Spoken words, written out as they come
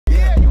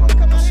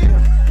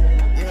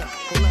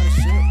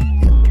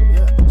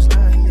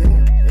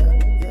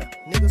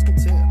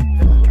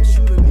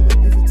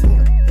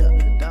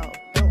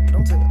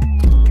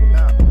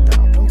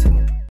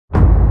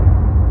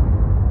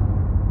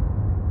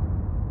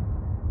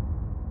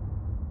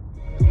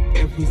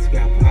That pussy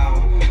got power.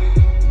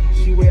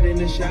 She wet in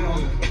the shower.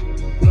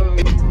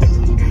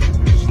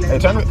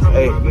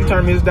 Hey, you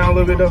turn me this down a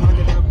little bit though.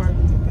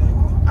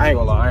 I ain't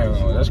gonna lie,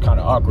 that's kind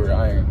of awkward.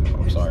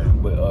 I'm sorry,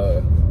 but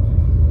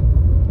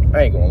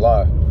I ain't gonna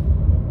lie.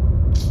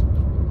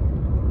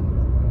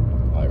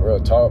 Like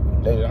real talk,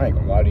 I ain't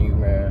gonna lie to you,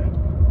 man.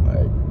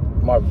 Like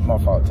my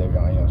fault, Tavion. You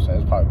know what I'm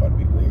saying? It's probably about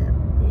to be weird.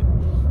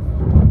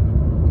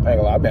 But I ain't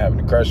gonna lie, I've been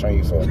having a crush on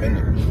you for a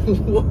minute.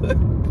 What?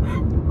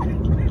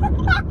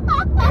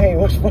 Hey,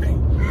 what's funny? No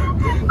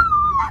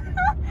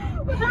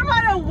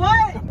matter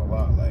what. I'm gonna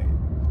lie, like.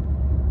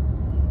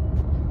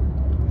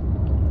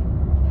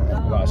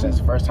 Well, since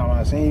the first time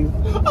I seen you,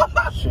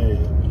 shit,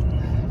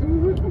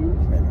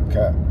 maybe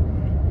cut.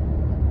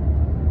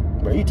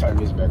 But he turned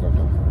his back up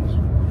though.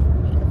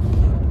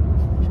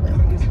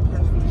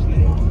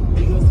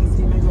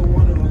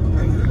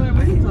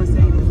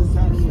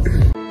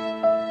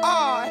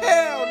 Oh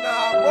hell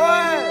nah,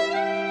 boy!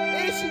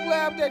 Ain't she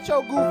laughed at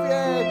your goofy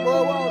ass, boy?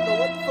 I don't know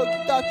what the fuck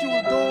you thought you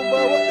was doing,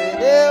 boy. What the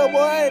hell,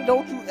 boy?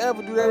 Don't you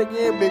ever do that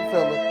again, big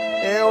fella?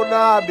 Hell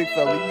nah, big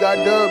fella. You got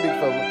done, big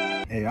fella.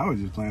 Hey, I was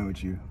just playing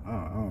with you.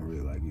 I don't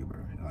really like you, bro.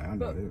 Like, I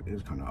know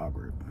it's kind of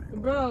awkward.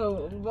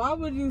 Bro, why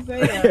would you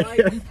say that? Like,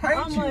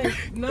 I'm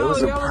like, no, y'all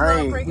was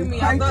not pranking me.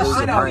 I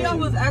know y'all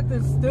was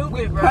acting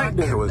stupid, bro.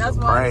 It was That's a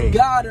why. prank.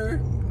 Got her.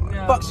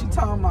 Yeah. Fuck she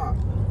talking about.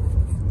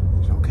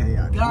 It's okay.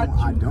 I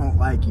don't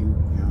like you. You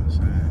know what I'm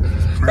saying?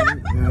 It's a prank.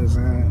 You know what I'm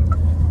saying?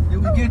 Did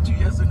we get you,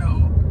 yes or no?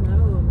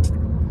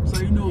 No. So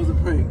you knew it was a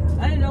prank?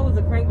 I didn't know it was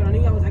a prank, but I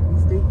knew y'all was acting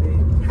stupid.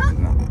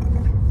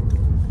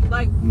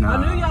 Like, I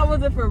knew y'all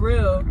wasn't for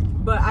real,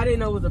 but I didn't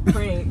know it was a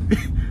prank.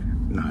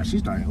 Nah, she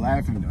started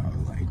laughing though. I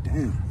was like,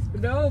 damn.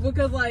 No,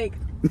 because like,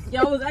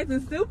 y'all was acting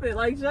stupid,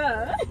 like,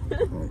 shut.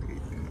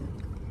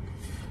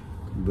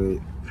 But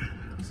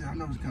I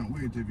know it's kind of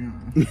weird, to be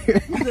honest.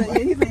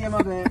 He said, yeah,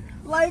 my bad.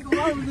 Like,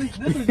 why was this?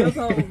 This is your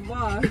time.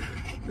 Why?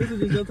 This is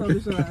just your time to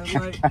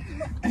shine. Like,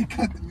 Hey,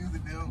 cut the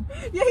music down.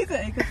 yeah, he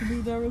said, hey, cut the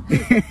music down real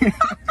quick.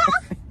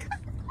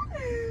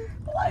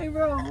 Like,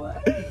 bro,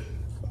 what?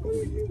 What are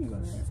you doing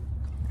about that?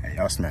 hey,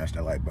 y'all smash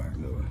that like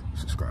button, though.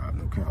 Subscribe,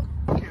 no cap.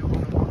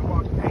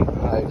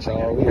 Alright,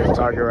 y'all, we just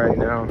talking right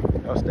now.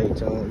 Y'all stay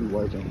tuned, we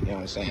working, you know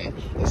what I'm saying?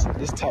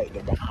 This tight,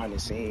 the behind the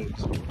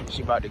scenes.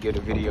 She about to get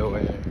a video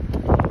in.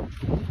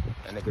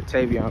 And nigga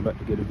Tavion about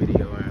to get a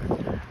video in. You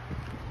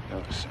know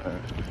what I'm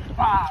saying?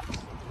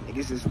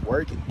 Niggas is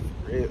working,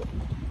 for real.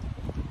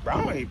 Bro, I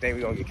don't even think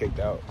we gonna get kicked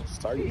out.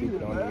 Target people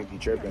don't even be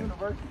tripping.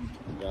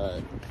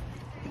 God,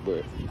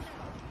 but.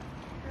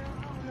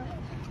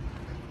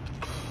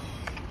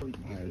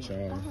 Alright,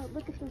 y'all.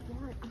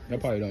 Y'all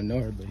probably don't know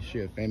her, but she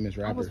a famous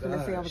rapper.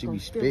 She be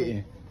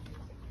spitting.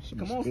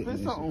 Come on, spit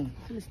something.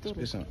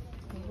 Spit something.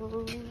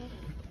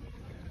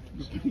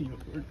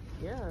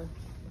 Yeah.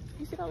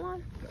 You see that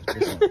line?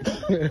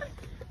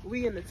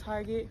 We in the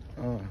Target.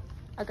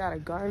 I got a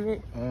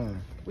garment.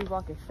 We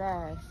walking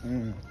fast.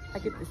 I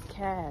get this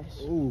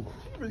cash. Ooh. You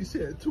really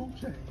said 2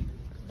 Chainz.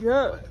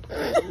 Yeah.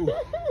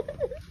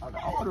 I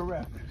got all the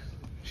rappers.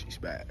 She's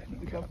bad. You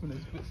think I'm finna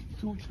spit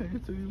 2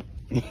 Chainz to you?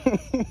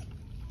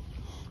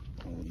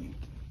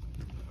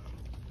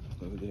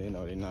 They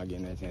know they're not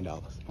getting that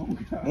 $10. Oh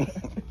my God.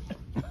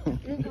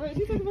 How'd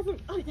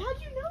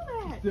you know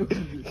that?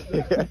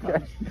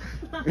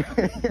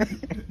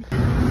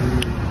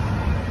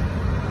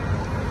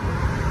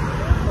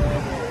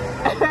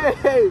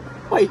 Hey,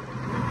 wait.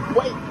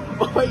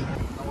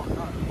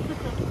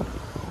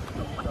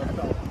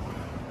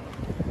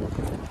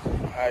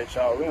 Alright,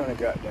 y'all, we on the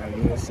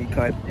goddamn UNC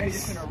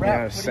campus. You know what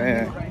I'm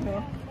saying?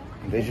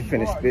 They just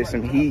finna spit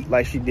some heat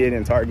like she did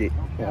in Target.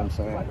 You know what I'm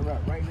saying?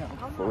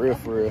 For real,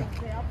 for real.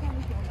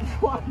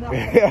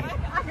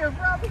 I can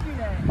promise you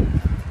that.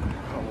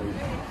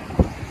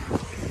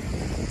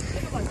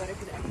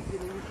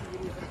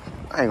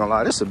 I ain't gonna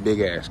lie, this is a big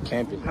ass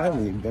campus. I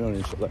haven't even been on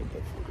this shit like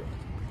that before.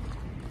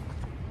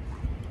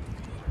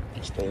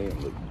 This thing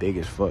look big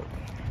as fuck.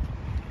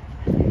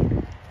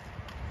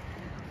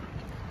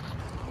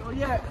 Oh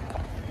yeah.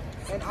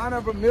 In honor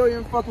of 1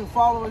 million fucking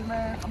followers,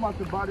 man, I'm about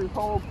to buy this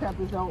whole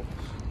campus out.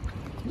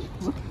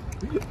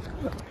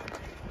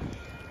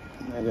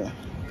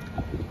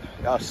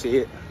 Y'all see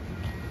it? You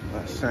know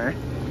what I'm saying?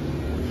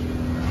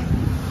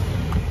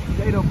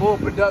 Jada Bull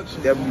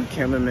Productions. W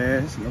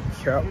cameraman, it's no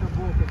cap. Jada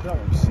Bull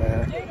Productions.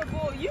 Jada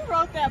Bull, you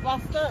wrote that by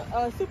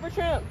Super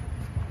Tramp.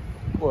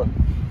 What?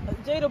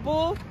 Jada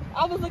Bull.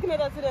 I was looking at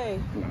that today.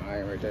 No, I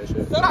ain't read that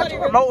shit. Somebody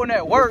promoting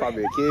that work.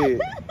 Probably a kid.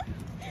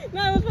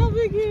 No, it was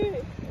probably a kid.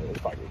 It was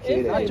probably a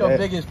kid. Not your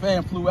biggest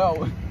fan flew out.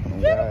 Oh,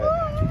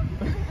 God.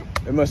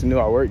 They must have knew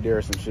I worked there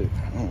or some shit.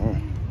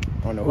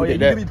 I don't know who did You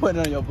that. be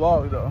putting it on your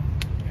blog though.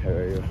 Hell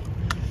yeah.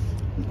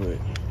 But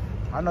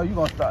I know you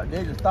gonna stop.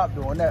 They just stopped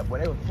doing that, but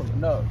they was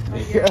pulling up.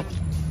 yeah.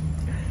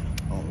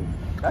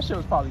 That shit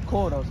was probably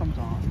cool though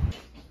sometimes.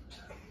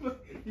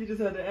 You just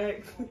had to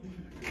act.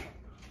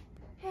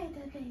 Hey, the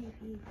baby.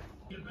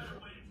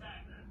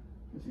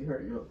 She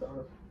hurt your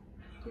daughter.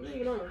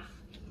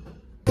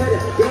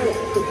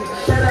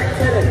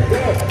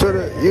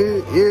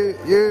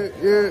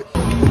 Yeah.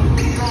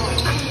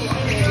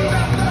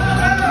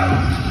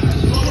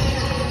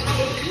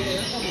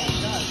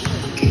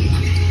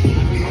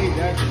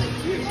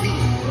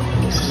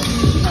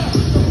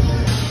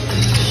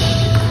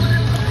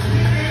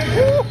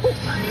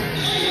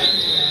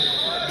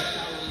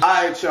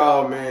 right,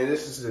 y'all, man.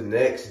 This is the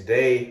next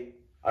day.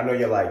 I know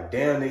you're like,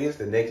 damn, nigga, it's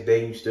the next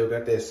day. You still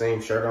got that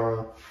same shirt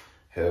on?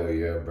 Hell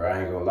yeah, bro.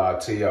 I ain't gonna lie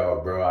to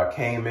y'all, bro. I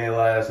came in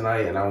last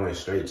night and I went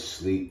straight to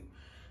sleep.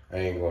 I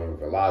ain't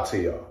gonna lie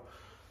to y'all.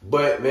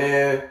 But,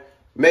 man,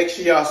 make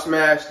sure y'all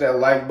smash that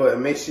like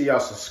button. Make sure y'all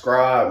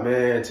subscribe,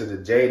 man, to the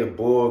Jada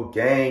Bull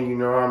gang. You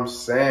know what I'm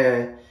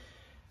saying?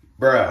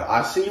 Bruh,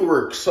 I see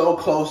we're so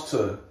close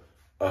to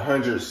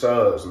 100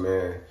 subs,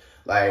 man.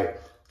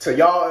 Like, to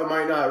y'all, it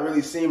might not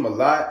really seem a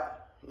lot.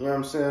 You know what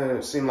I'm saying?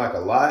 It seem like a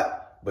lot.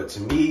 But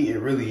to me, it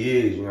really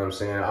is. You know what I'm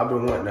saying? I've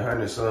been wanting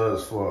 100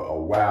 subs for a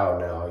while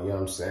now. You know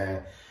what I'm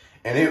saying?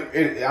 And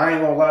I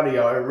ain't gonna lie to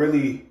y'all. It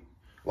really,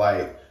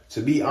 like,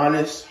 to be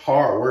honest,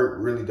 hard work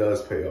really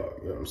does pay off.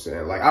 You know what I'm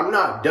saying? Like, I'm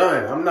not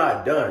done. You know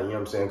what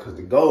I'm saying? Because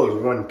the goal is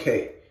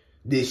 1K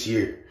this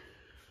year.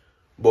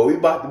 But we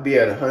about to be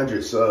at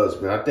 100 subs,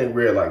 man. I think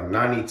we're at like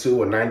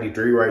 92 or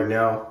 93 right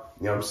now.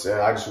 You know what I'm saying?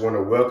 I just want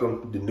to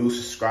welcome the new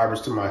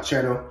subscribers to my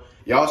channel.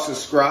 Y'all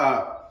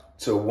subscribe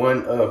to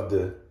one of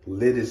the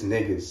littest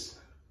niggas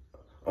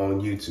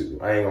on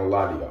YouTube. I ain't gonna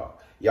lie to y'all.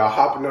 Y'all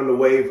hopping on the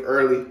wave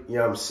early, you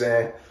know what I'm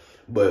saying?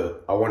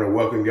 But I want to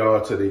welcome y'all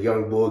to the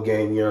Young Bull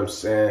gang, you know what I'm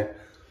saying?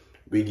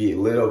 We get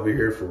lit over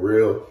here for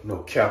real. No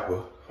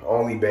kappa.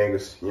 Only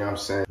bangers, you know what I'm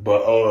saying?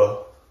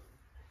 But,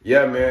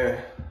 yeah,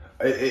 man.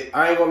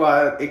 I ain't gonna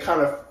lie, it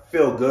kind of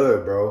feel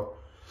good, bro.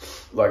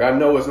 Like, I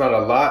know it's not a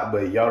lot,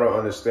 but y'all don't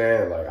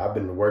understand. Like, I've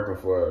been working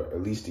for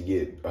at least to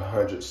get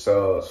 100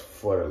 subs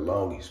for the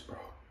longest, bro.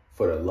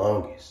 For the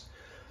longest.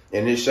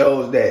 And it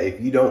shows that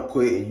if you don't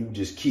quit and you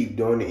just keep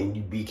doing it and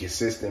you be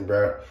consistent,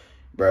 bro,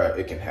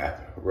 it can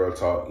happen. Real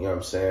talk, you know what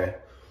I'm saying?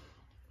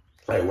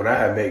 Like, when I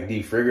had Make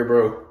D Frigga,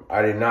 bro,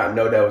 I did not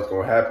know that was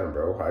going to happen,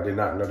 bro. I did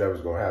not know that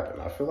was going to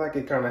happen. I feel like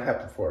it kind of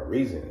happened for a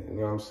reason,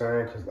 you know what I'm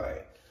saying? Because,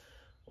 like,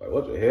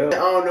 what the hell? I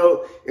don't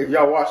know if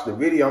y'all watched the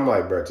video. I'm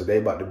like, bro, today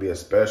about to be a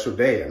special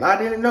day. And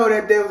I didn't know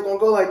that day was going to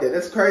go like that.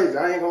 That's crazy.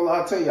 I ain't going to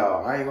lie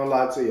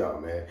to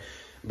y'all. Man.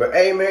 But,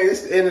 hey, man,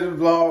 it's the end of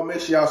the vlog. Make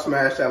sure y'all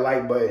smash that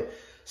like button.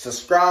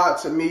 Subscribe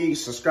to me.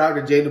 Subscribe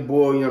to Jada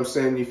Bull. You know what I'm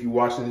saying? If you're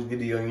watching this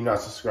video and you're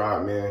not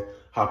subscribed, man,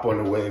 hop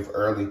on the wave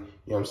early. You know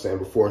what I'm saying?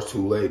 Before it's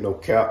too late. No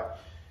cap.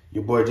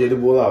 Your boy Jada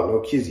Bull out. No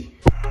kizzy.